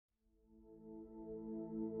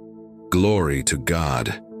Glory to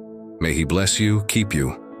God. May He bless you, keep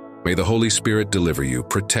you. May the Holy Spirit deliver you,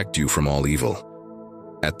 protect you from all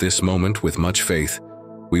evil. At this moment, with much faith,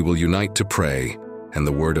 we will unite to pray, and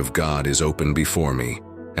the Word of God is open before me,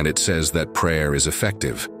 and it says that prayer is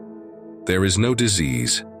effective. There is no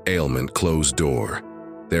disease, ailment, closed door.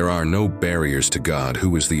 There are no barriers to God,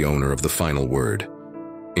 who is the owner of the final word.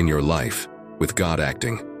 In your life, with God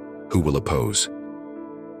acting, who will oppose?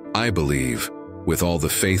 I believe, with all the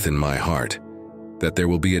faith in my heart, that there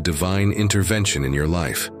will be a divine intervention in your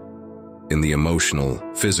life. In the emotional,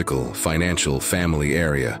 physical, financial, family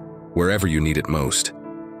area, wherever you need it most.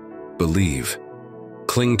 Believe.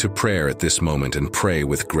 Cling to prayer at this moment and pray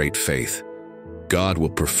with great faith. God will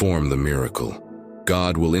perform the miracle.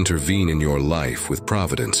 God will intervene in your life with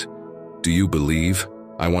providence. Do you believe?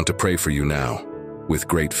 I want to pray for you now, with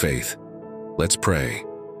great faith. Let's pray.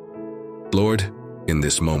 Lord, in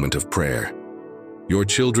this moment of prayer, your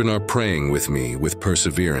children are praying with me with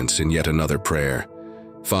perseverance in yet another prayer.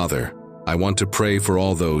 Father, I want to pray for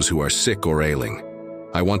all those who are sick or ailing.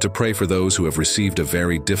 I want to pray for those who have received a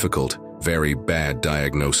very difficult, very bad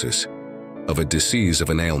diagnosis of a disease, of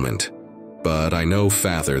an ailment. But I know,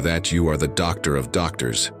 Father, that you are the doctor of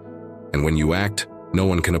doctors, and when you act, no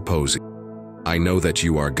one can oppose it. I know that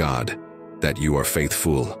you are God, that you are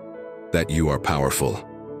faithful, that you are powerful.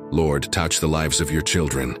 Lord, touch the lives of your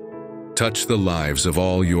children. Touch the lives of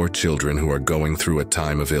all your children who are going through a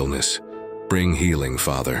time of illness. Bring healing,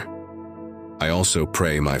 Father. I also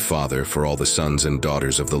pray, my Father, for all the sons and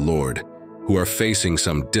daughters of the Lord who are facing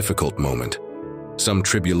some difficult moment, some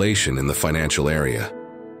tribulation in the financial area,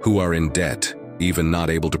 who are in debt, even not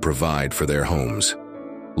able to provide for their homes.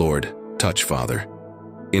 Lord, touch, Father.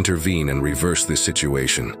 Intervene and reverse this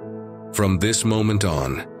situation. From this moment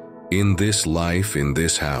on, in this life, in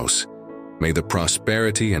this house, may the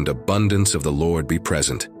prosperity and abundance of the Lord be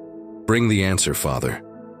present. Bring the answer, Father.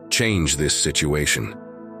 Change this situation.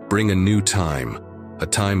 Bring a new time, a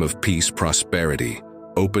time of peace, prosperity,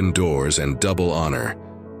 open doors, and double honor.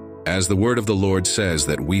 As the word of the Lord says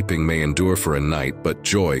that weeping may endure for a night, but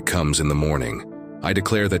joy comes in the morning. I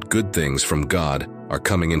declare that good things from God are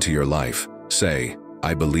coming into your life. Say,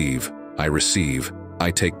 I believe, I receive, I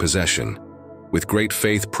take possession. With great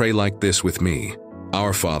faith, pray like this with me.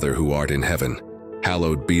 Our Father who art in heaven,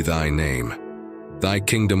 hallowed be thy name. Thy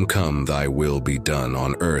kingdom come, thy will be done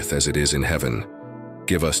on earth as it is in heaven.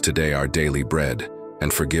 Give us today our daily bread,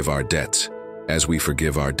 and forgive our debts, as we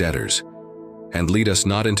forgive our debtors. And lead us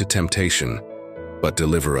not into temptation, but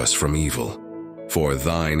deliver us from evil. For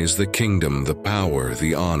thine is the kingdom, the power,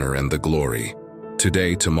 the honor, and the glory,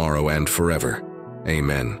 today, tomorrow, and forever.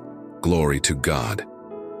 Amen. Glory to God.